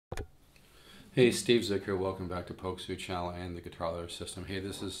Hey, Steve Zick here. Welcome back to Pokesoo Channel and the Guitar Leather System. Hey,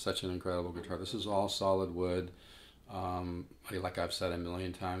 this is such an incredible guitar. This is all solid wood. Like I've said a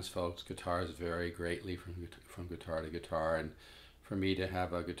million times, folks, guitars vary greatly from guitar to guitar. And for me to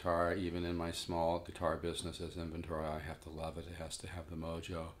have a guitar, even in my small guitar business as inventory, I have to love it. It has to have the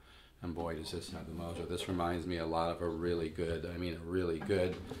mojo. And boy, does this have the mojo. This reminds me a lot of a really good, let me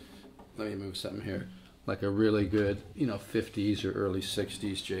move something here. Like a really good, 50s or early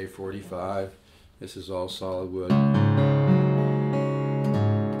 60s J45. This is all solid wood.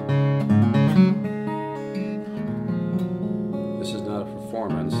 This is not a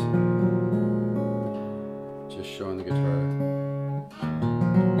performance, just showing the guitar.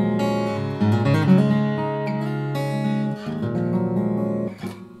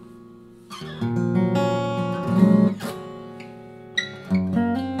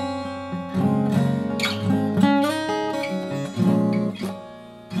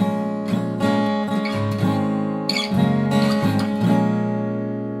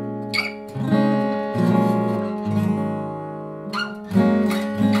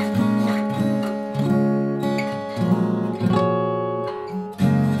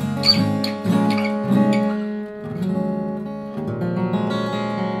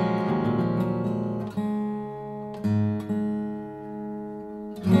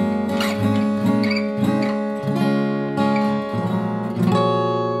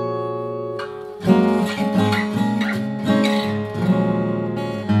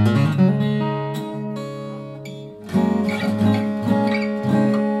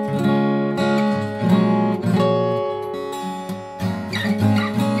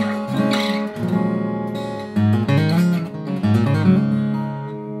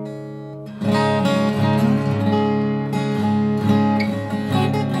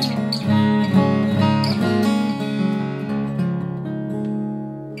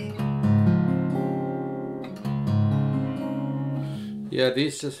 Yeah,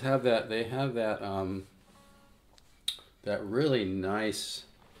 these just have that, they have that, that really nice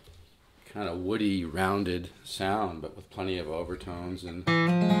kind of woody, rounded sound, but with plenty of overtones and...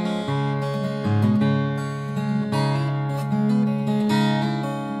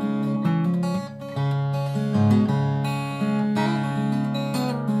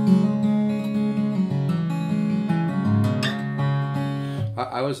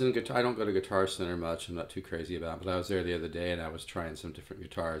 I was in guitar. I don't go to Guitar Center much. I'm not too crazy about it, but I was there the other day and I was trying some different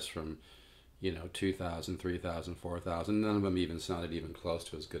guitars from, 2,000, 3,000, 4,000. None of them even sounded even close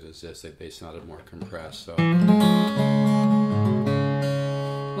to as good as this. They sounded more compressed. So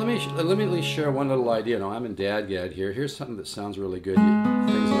let me at least share one little idea. Now I'm in Dadgad here. Here's something that sounds really good.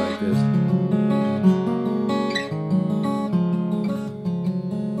 Things like this.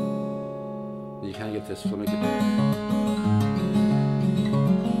 You kind of get this flimming guitar.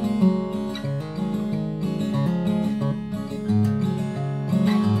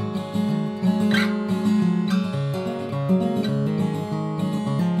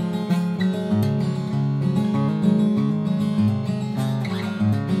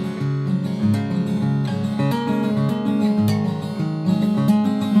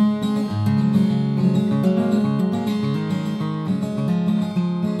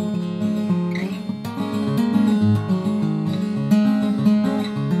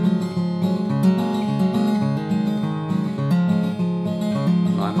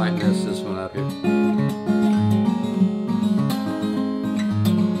 This one up here.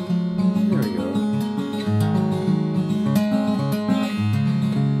 There we go.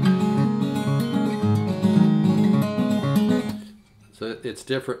 So it's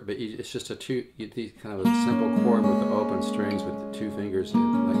different, but it's just kind of a simple chord with the open strings with the two fingers,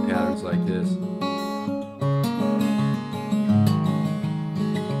 like patterns like this.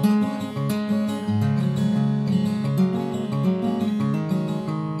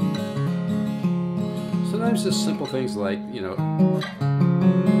 Sometimes just simple things like, I'm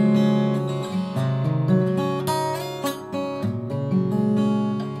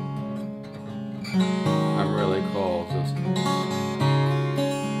really cold.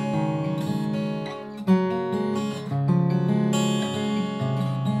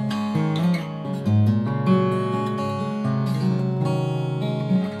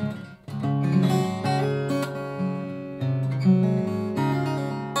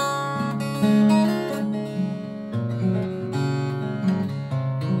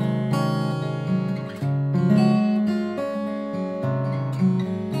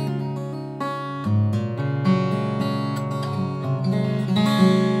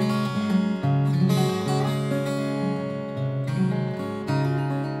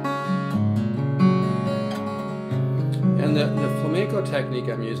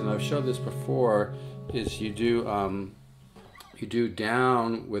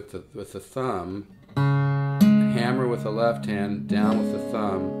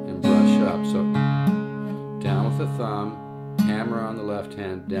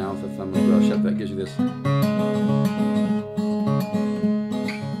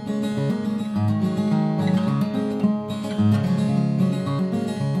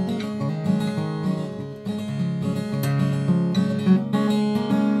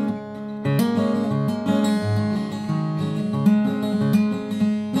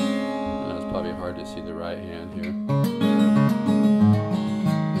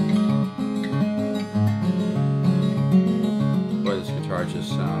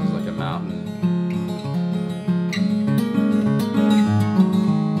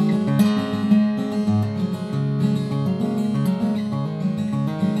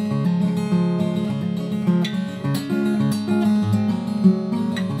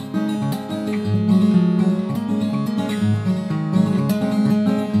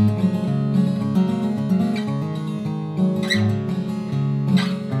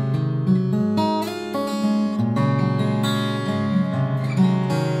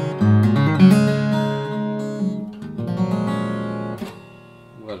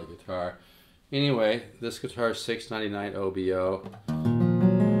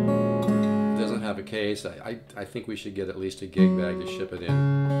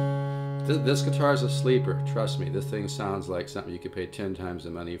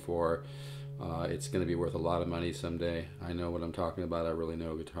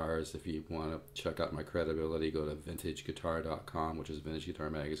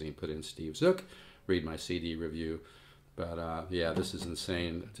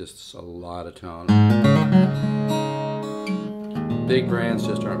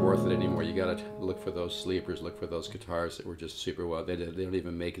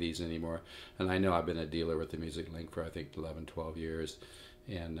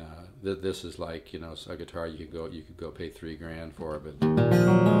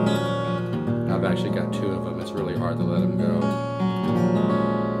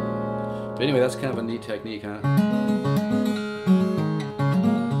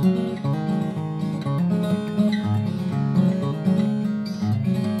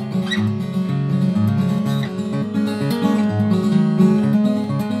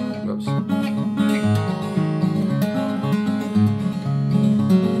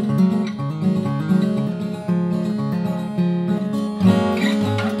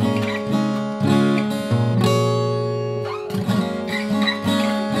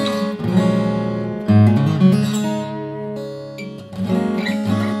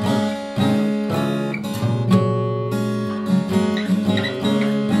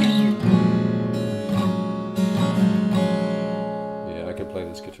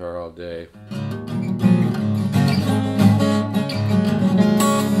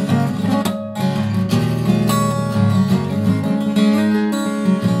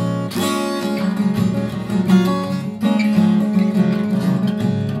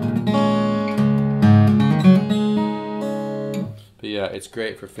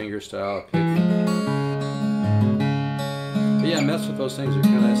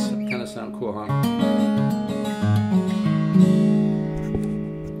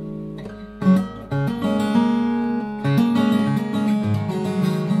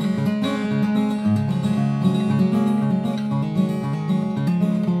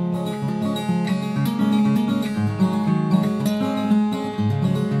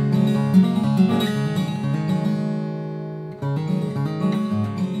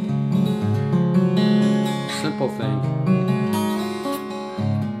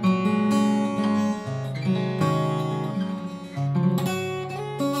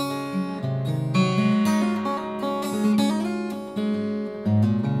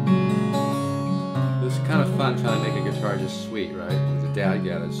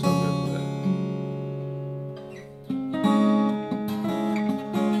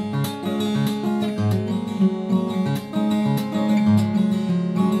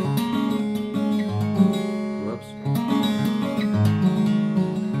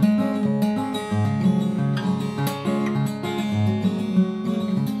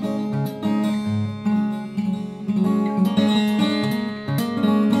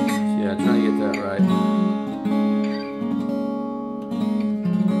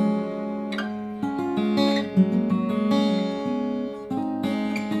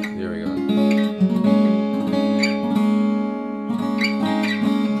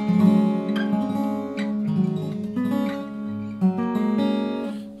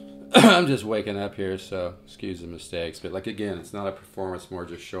 just waking up here, so excuse the mistakes. But like again, it's not a performance, more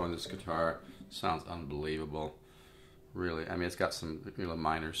just showing this guitar. Sounds unbelievable. Really, I mean, it's got some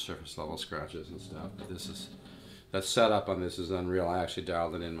minor surface level scratches and stuff. But this is, the setup on this is unreal. I actually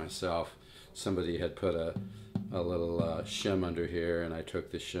dialed it in myself. Somebody had put a little shim under here, and I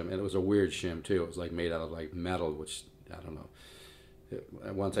took the shim, and it was a weird shim too. It was like made out of like metal, which I don't know.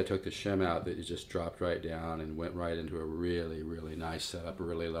 Once I took the shim out, it just dropped right down and went right into a really, really nice setup,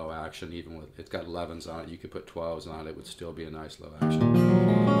 really low action. Even with, it's got 11s on it, you could put 12s on it, it would still be a nice low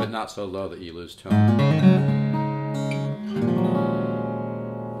action, but not so low that you lose tone.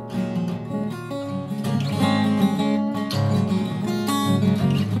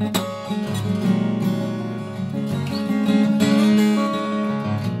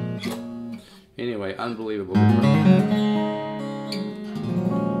 Anyway, unbelievable.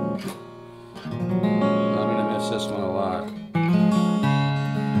 This one a lot.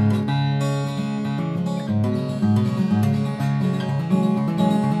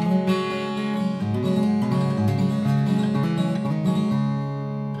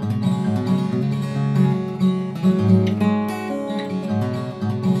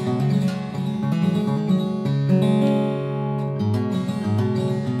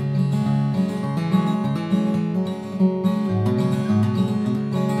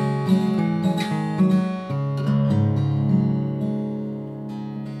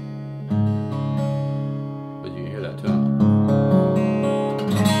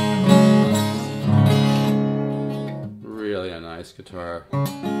 Really a nice guitar.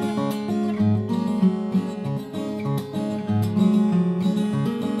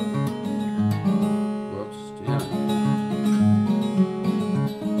 Whoops, damn.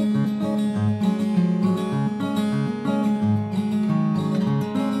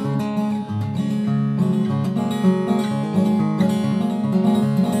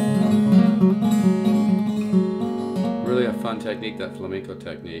 Really a fun technique, that flamenco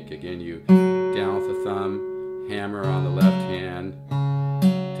technique. Again, you down with the thumb, hammer on the left hand,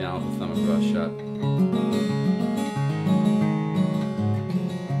 down with the thumb and brush up.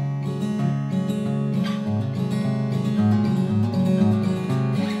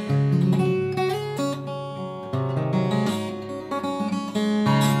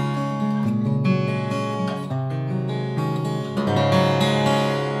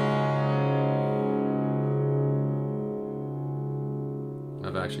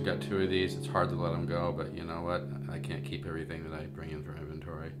 I've actually got 2 of these. It's hard to let them go, but you know what? I can't keep everything that I bring in for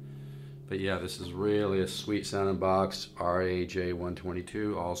inventory. But yeah, this is really a sweet sounding box. RAJ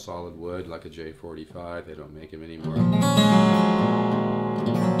 122, all solid wood, like a J45. They don't make them anymore.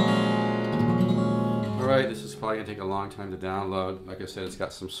 Alright, this is probably going to take a long time to download. Like I said, it's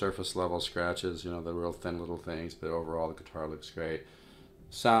got some surface level scratches, you know, the real thin little things, but overall the guitar looks great.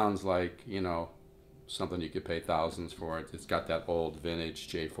 Sounds like, you know, something you could pay thousands for. It's got that old vintage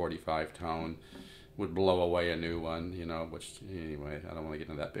J45 tone. Would blow away a new one, you know, which anyway, I don't want to get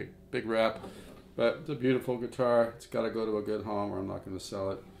into that big rap. But it's a beautiful guitar. It's got to go to a good home or I'm not going to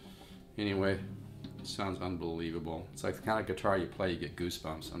sell it. Anyway, it sounds unbelievable. It's like the kind of guitar you play, you get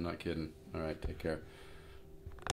goosebumps. I'm not kidding. All right, take care.